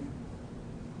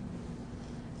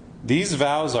 These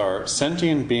vows are,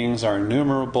 sentient beings are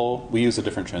innumerable. We use a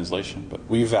different translation, but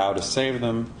we vow to save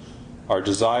them. Our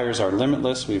desires are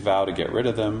limitless. We vow to get rid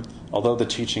of them. Although the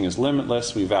teaching is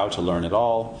limitless, we vow to learn it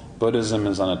all. Buddhism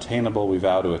is unattainable. We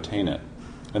vow to attain it.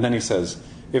 And then he says,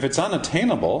 if it's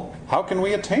unattainable, how can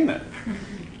we attain it?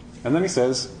 And then he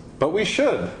says, but we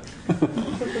should.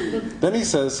 Then he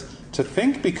says, to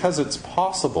think because it's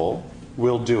possible,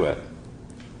 we'll do it,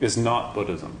 is not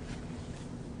Buddhism.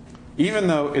 Even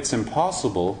though it's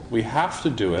impossible, we have to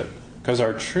do it because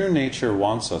our true nature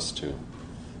wants us to.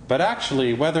 But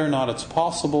actually, whether or not it's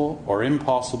possible or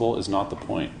impossible is not the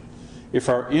point. If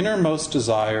our innermost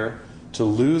desire to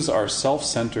lose our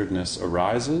self-centeredness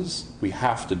arises, we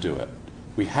have to do it.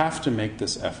 We have to make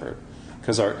this effort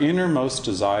because our innermost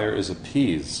desire is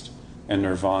appeased and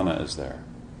nirvana is there.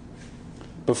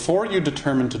 Before you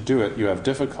determine to do it, you have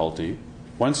difficulty.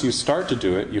 Once you start to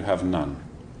do it, you have none.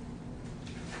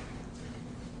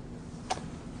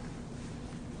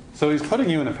 So he's putting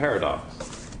you in a paradox.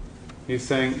 He's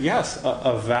saying, yes,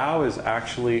 a vow is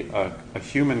actually a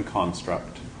human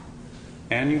construct,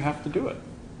 and you have to do it.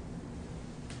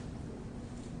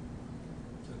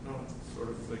 Is it not sort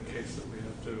of the case that we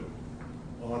have to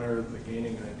honor the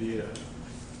gaining idea,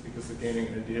 because the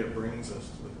gaining idea brings us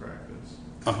to the practice?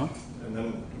 Uh-huh. And then,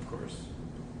 of course,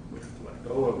 we have to let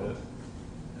go of it,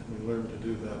 and we learn to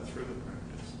do that through the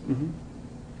practice. Mm-hmm.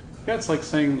 Yeah, it's like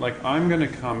saying, I'm going to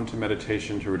come to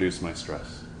meditation to reduce my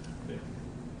stress. Yeah.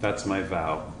 That's my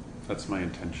vow. That's my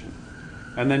intention.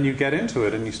 And then you get into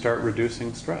it and you start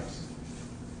reducing stress.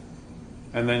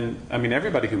 And then,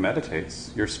 everybody who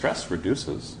meditates, your stress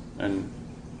reduces. And,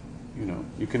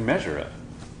 you can measure it.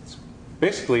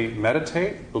 Basically,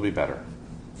 meditate will be better.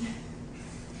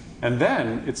 And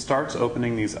then it starts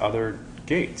opening these other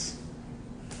gates,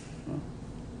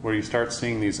 where you start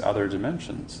seeing these other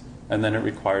dimensions. And then it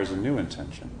requires a new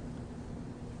intention.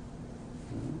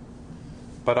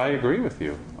 But I agree with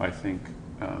you. I think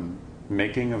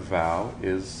making a vow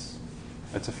it's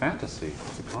a fantasy,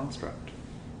 it's a construct.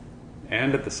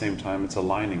 And at the same time, it's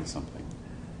aligning something.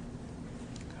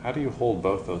 How do you hold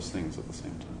both those things at the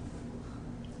same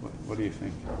time? What do you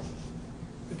think?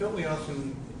 But don't we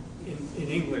often, in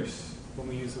English, when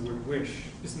we use the word wish,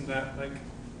 isn't that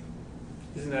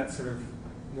sort of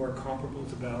more comparable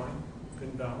to vowing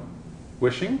than vowing?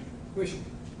 Wishing? Wishing.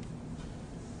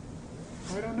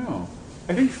 I don't know.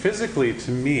 I think physically,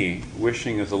 to me,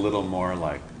 wishing is a little more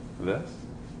like this,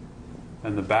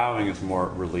 and the bowing is more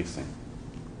releasing.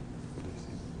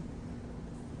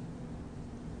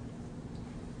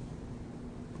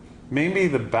 Maybe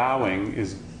the bowing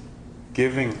is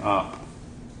giving up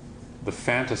the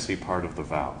fantasy part of the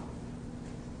vow.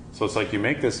 So it's like you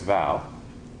make this vow,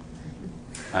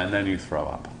 and then you throw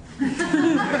up.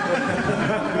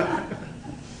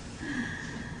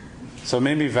 So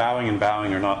maybe vowing and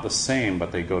bowing are not the same,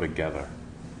 but they go together.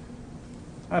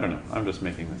 I don't know. I'm just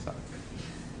making this up.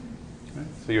 Right?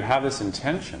 So you have this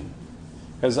intention.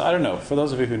 Because, I don't know, for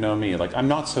those of you who know me, I'm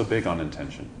not so big on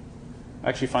intention. I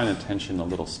actually find intention a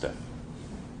little stiff.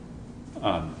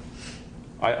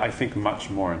 I think much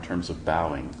more in terms of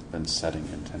bowing than setting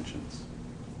intentions.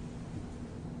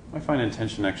 I find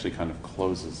intention actually kind of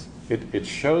closes. It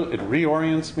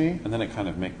reorients me, and then it kind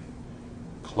of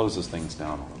closes things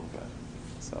down a little bit.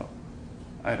 So,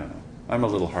 I don't know. I'm a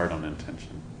little hard on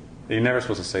intention. You're never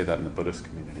supposed to say that in the Buddhist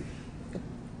community.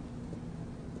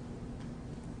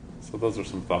 So those are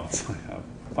some thoughts I have.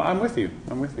 But I'm with you.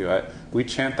 We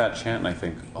chant that chant, and I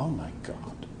think, oh my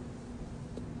God,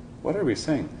 what are we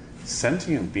saying?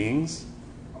 Sentient beings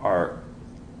are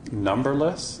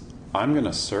numberless. I'm going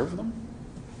to serve them?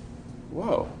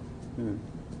 Whoa.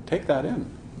 Take that in.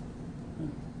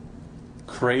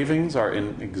 Cravings are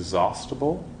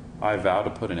inexhaustible. I vow to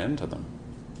put an end to them.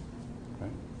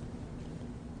 Right?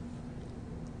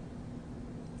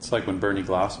 It's like when Bernie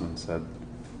Glassman said,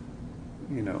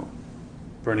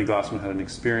 Bernie Glassman had an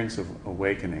experience of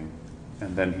awakening,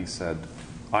 and then he said,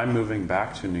 I'm moving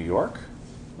back to New York.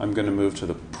 I'm going to move to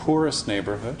the poorest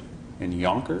neighborhood in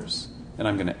Yonkers, and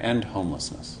I'm going to end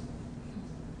homelessness.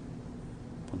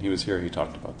 When he was here, he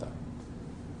talked about that.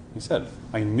 He said,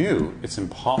 I knew it's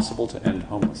impossible to end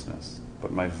homelessness,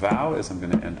 but my vow is I'm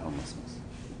going to end homelessness.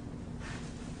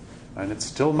 And it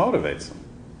still motivates him.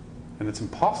 And it's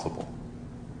impossible.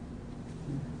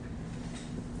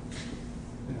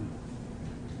 Yeah.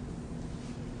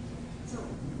 So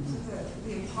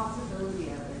the impossibility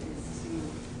of it is to,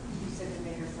 you said to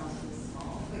make ourselves really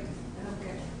small. Like, I don't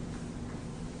get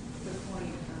the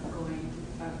point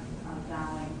of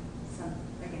vowing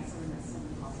against something that's so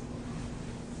impossible.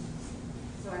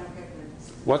 So I don't get the...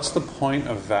 What's the point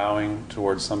of vowing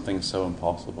towards something so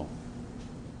impossible?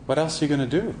 What else are you going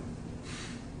to do?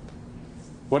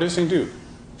 What is he going to do?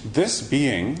 This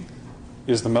being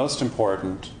is the most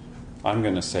important. I'm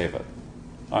going to save it.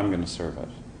 I'm going to serve it.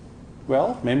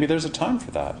 Well, maybe there's a time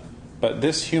for that. But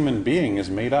this human being is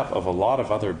made up of a lot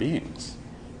of other beings.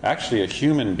 Actually, a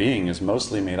human being is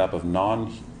mostly made up of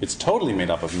it's totally made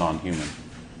up of non-human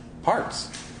parts.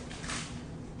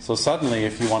 So suddenly,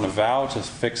 if you want to vow to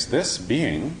fix this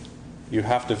being, you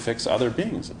have to fix other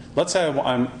beings. Let's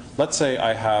say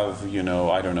I have,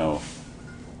 I don't know,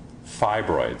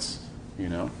 fibroids.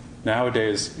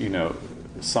 Nowadays,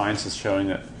 science is showing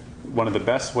that one of the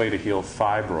best way to heal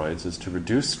fibroids is to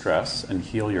reduce stress and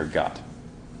heal your gut,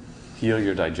 heal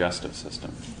your digestive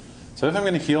system. So if I'm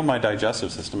going to heal my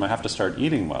digestive system, I have to start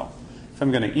eating well. If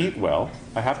I'm going to eat well,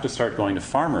 I have to start going to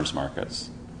farmers markets.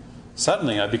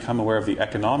 Suddenly, I become aware of the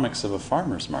economics of a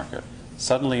farmer's market.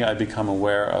 Suddenly, I become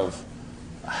aware of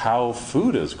how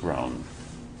food is grown.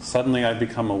 Suddenly, I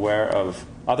become aware of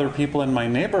other people in my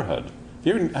neighborhood.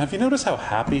 Have you noticed how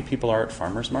happy people are at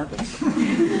farmers markets?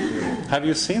 Have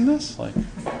you seen this?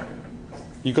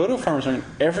 You go to a farmer's market,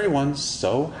 and everyone's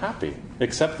so happy,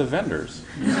 except the vendors.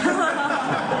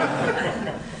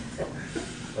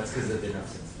 That's because they've been up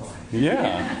since 5.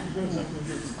 Yeah.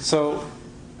 So,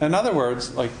 in other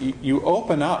words, you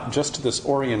open up just to this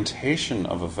orientation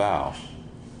of a vow,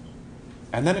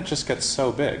 and then it just gets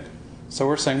so big. So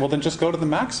we're saying, well, then just go to the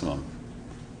maximum.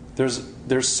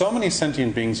 There's so many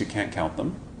sentient beings you can't count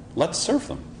them. Let's serve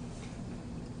them.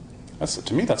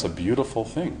 To me, that's a beautiful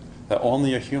thing that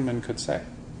only a human could say.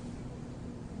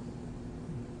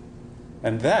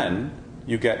 And then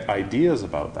you get ideas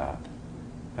about that,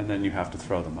 and then you have to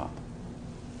throw them up.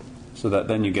 So that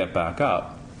then you get back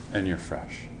up, and you're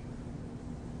fresh.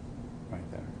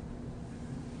 Right there.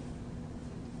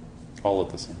 All at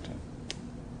the same time.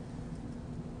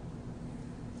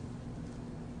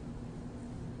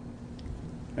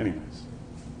 Anyways,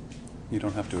 you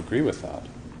don't have to agree with that.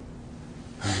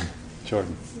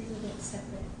 Jordan. This is a bit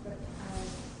separate, but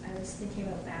I was thinking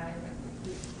about vowing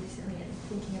recently and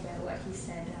thinking about what he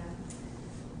said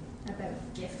about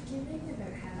gift giving,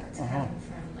 about how it's coming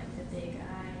from the big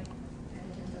eye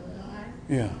rather than the little eye.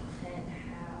 Yeah. And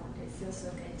how it feels so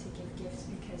good to give gifts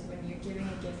because when you're giving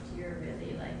a gift, you're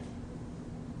really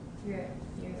you're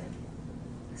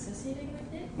associating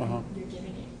with it. You're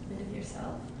giving it a bit of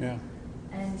yourself. Yeah.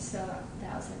 And so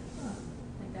that was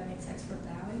that makes sense for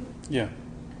bowing. Yeah.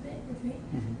 A bit with me.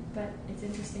 Mm-hmm. But it's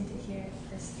interesting to hear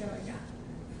this throwing up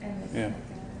and this a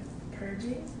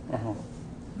purging. Uh-huh.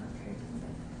 Not purging,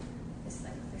 but it's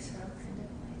visceral kind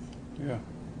of Yeah.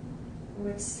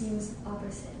 which seems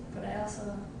opposite, but I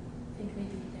also think maybe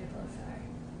they're both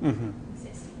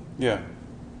existing. Yeah.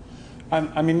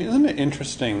 I mean, isn't it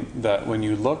interesting that when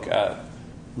you look at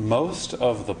most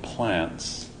of the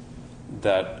plants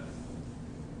that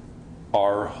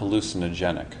are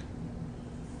hallucinogenic,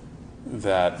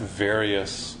 that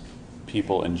various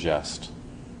people ingest,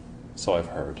 so I've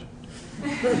heard,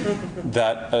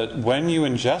 that when you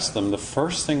ingest them, the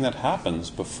first thing that happens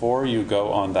before you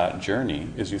go on that journey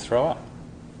is you throw up.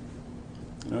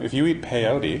 You know, if you eat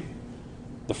peyote,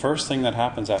 the first thing that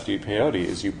happens after you eat peyote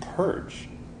is you purge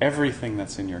everything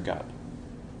that's in your gut.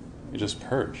 You just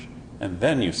purge, and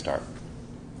then you start.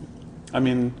 I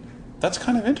mean, that's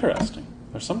kind of interesting.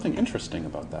 There's something interesting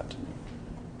about that to me.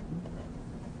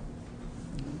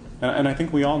 And I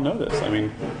think we all know this. I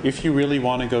mean, if you really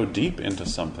want to go deep into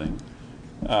something,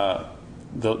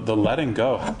 the letting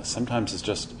go sometimes is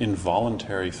just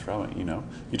involuntary throwing, you know?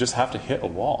 You just have to hit a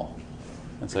wall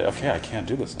and say, okay, I can't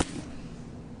do this anymore.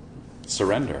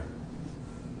 Surrender.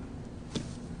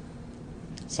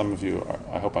 Some of you,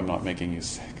 I hope I'm not making you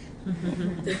sick.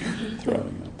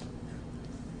 Throwing up.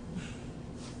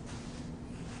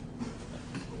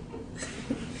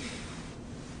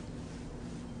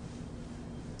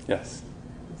 Yes,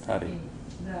 Patty.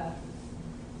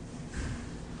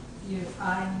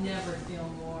 I never feel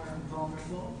more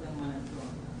vulnerable than when I'm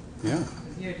throwing up. Yeah.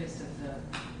 Because you're just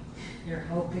you're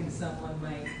hoping someone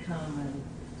might come and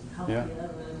help Yeah. you a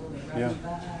little, and rub Yeah. you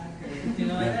back, or, you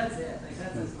know, Yeah. that's it. Like,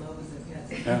 that's as low as it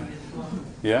gets. Yeah.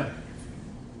 Yeah.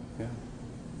 Yeah.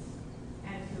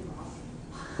 And it feels awesome.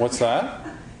 What's that?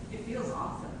 It feels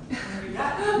awesome when you're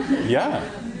done. Yeah.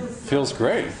 Feels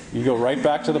great. You go right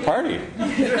back to the party.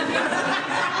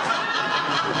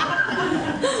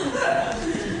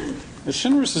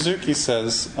 Shinru Suzuki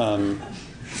says,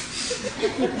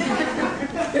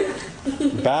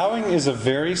 bowing is a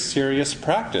very serious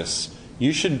practice.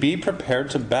 You should be prepared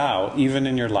to bow even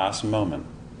in your last moment.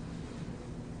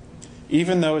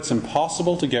 Even though it's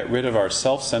impossible to get rid of our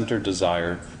self-centered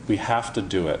desire, we have to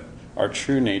do it. Our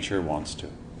true nature wants to.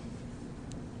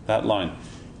 That line,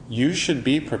 you should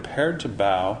be prepared to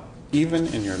bow even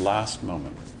in your last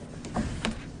moment.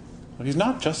 Well, he's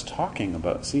not just talking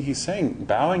about, see, he's saying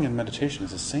bowing and meditation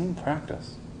is the same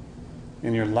practice.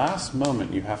 In your last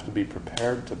moment, you have to be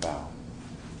prepared to bow.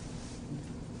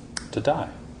 To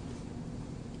die.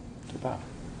 To bow.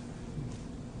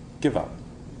 Give up.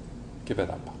 Give it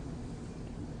up.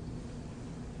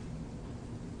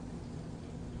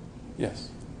 Yes.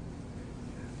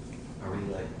 I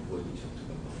really like what you talked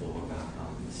about before about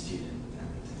the student and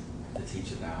the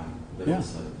teacher bowing, but Yeah.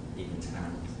 also even to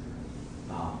animals.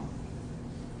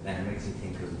 And it makes me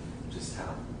think of just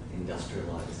how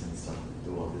industrialized and stuff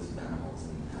the world is with animals,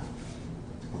 and how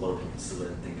a lot of people still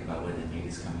don't think about where their meat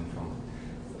is coming from,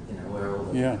 you know, where all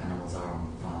the animals are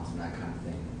on farms and that kind of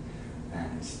thing.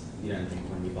 And you don't think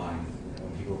when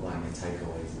people are buying their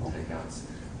takeaways and takeouts,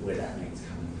 where that meat's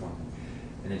coming from.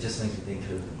 And it just makes me think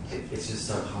of, it's just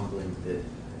so humbling that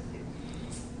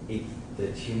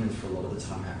that humans for a lot of the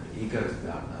time have egos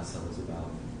about ourselves,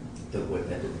 about that we're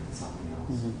better than something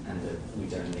else, and that we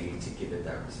don't need to give it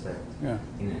that respect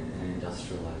in an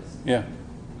industrialized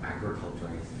agriculture.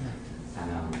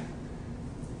 And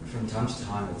from time to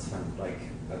time, it's fun. Like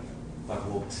I've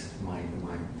walked my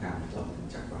family dog,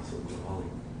 Jack Russell, Holly,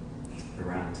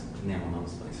 around near my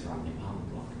mum's place, around the apartment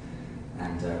block.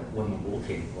 And when we're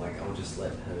walking, like I'll just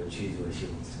let her choose where she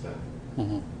wants to go.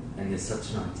 And there's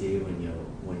such an idea when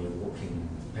you're walking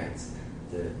pets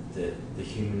that the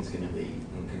human's going to be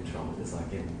in control. There's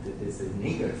there's an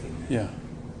ego thing there.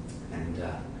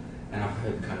 Yeah. And I've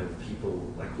heard kind of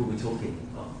people like we'll be talking,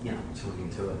 talking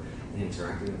to her and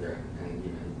interacting with her, and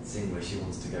seeing where she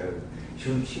wants to go. She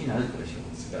knows where she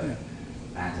wants to go,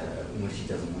 and when she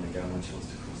doesn't want to go, when she wants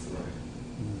to cross the road.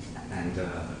 And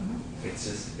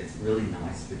it's really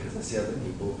nice because I see other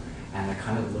people and they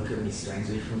kind of look at me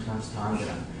strangely from time to time,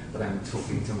 but I'm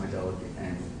talking to my dog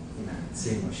and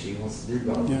seeing what she wants to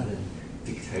do rather than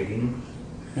dictating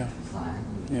the plan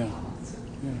and the paths.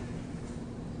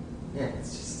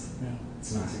 It's just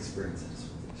it's a nice experience. I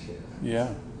just want to share that.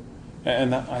 Yeah,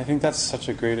 and I think that's such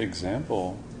a great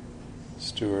example,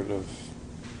 Stuart, of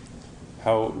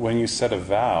how when you set a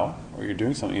vow or you're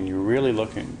doing something and you're really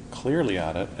looking clearly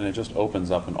at it, and it just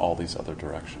opens up in all these other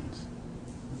directions.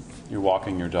 You're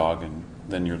walking your dog and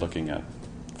then you're looking at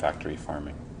factory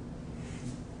farming.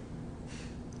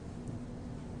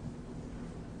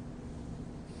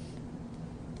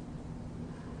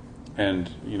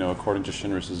 And, according to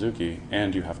Shinru Suzuki,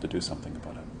 and you have to do something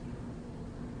about it.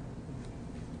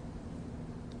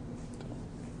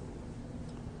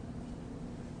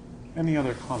 Any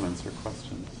other comments or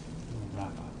questions? We'll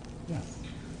wrap up. Yes.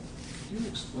 Can you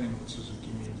explain what Suzuki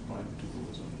means by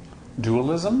dualism?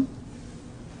 Dualism?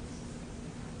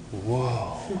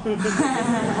 Whoa.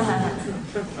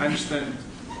 I understand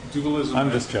dualism.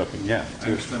 I'm just joking, yeah. I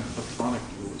understand Platonic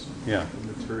dualism. Yeah.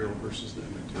 The material versus the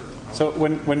immaterial. So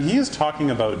when he is talking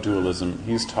about dualism,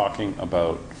 he's talking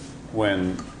about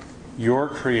when you're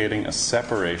creating a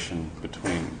separation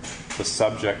between the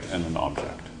subject and an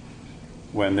object.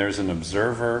 When there's an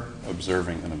observer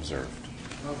observing an observed.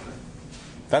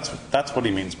 That's what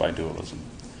he means by dualism.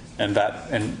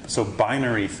 And so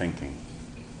binary thinking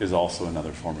is also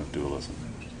another form of dualism.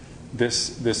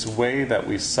 This way that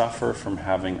we suffer from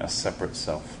having a separate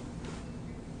self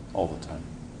all the time.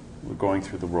 We're going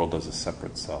through the world as a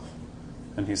separate self.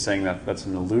 And he's saying that that's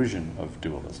an illusion of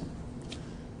dualism.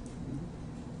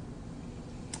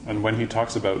 And when he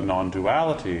talks about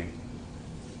non-duality,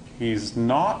 he's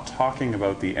not talking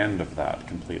about the end of that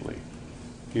completely.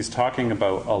 He's talking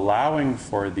about allowing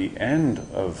for the end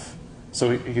of...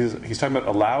 So he's talking about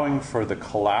allowing for the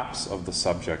collapse of the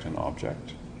subject and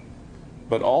object,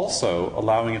 but also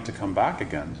allowing it to come back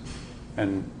again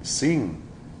and seeing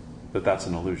that that's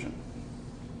an illusion.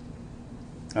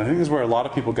 And I think this is where a lot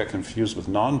of people get confused with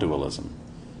non-dualism,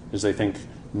 is they think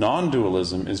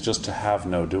non-dualism is just to have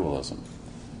no dualism.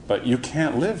 But you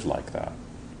can't live like that.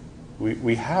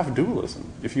 We have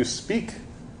dualism. If you speak,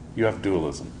 you have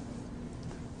dualism.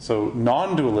 So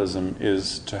non-dualism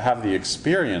is to have the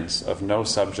experience of no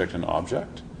subject and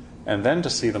object, and then to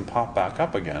see them pop back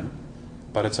up again,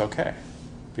 but it's okay,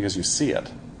 because you see it.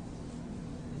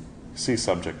 You see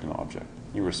subject and object.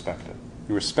 You respect it.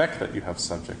 You respect that you have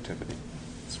subjectivity.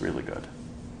 It's really good.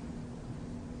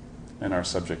 And our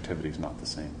subjectivity is not the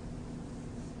same.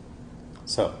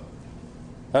 So,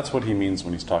 that's what he means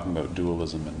when he's talking about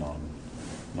dualism and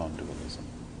non-dualism.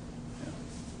 Yeah.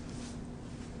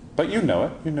 But you know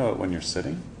it. You know it when you're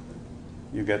sitting.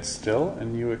 You get still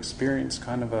and you experience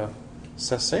kind of a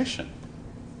cessation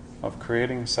of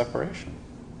creating separation.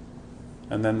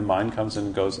 And then the mind comes in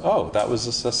and goes, oh, that was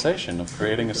a cessation of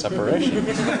creating a separation.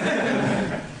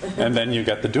 And then you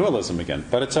get the dualism again.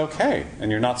 But it's okay.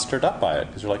 And you're not stirred up by it.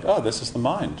 Because you're like, oh, this is the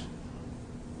mind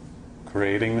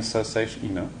creating the cessation,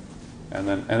 you know. And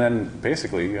then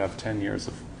basically you have 10 years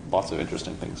of lots of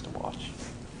interesting things to watch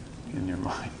in your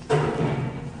mind.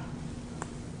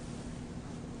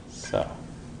 So,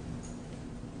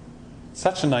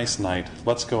 such a nice night.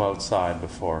 Let's go outside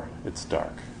before it's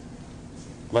dark.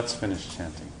 Let's finish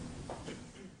chanting.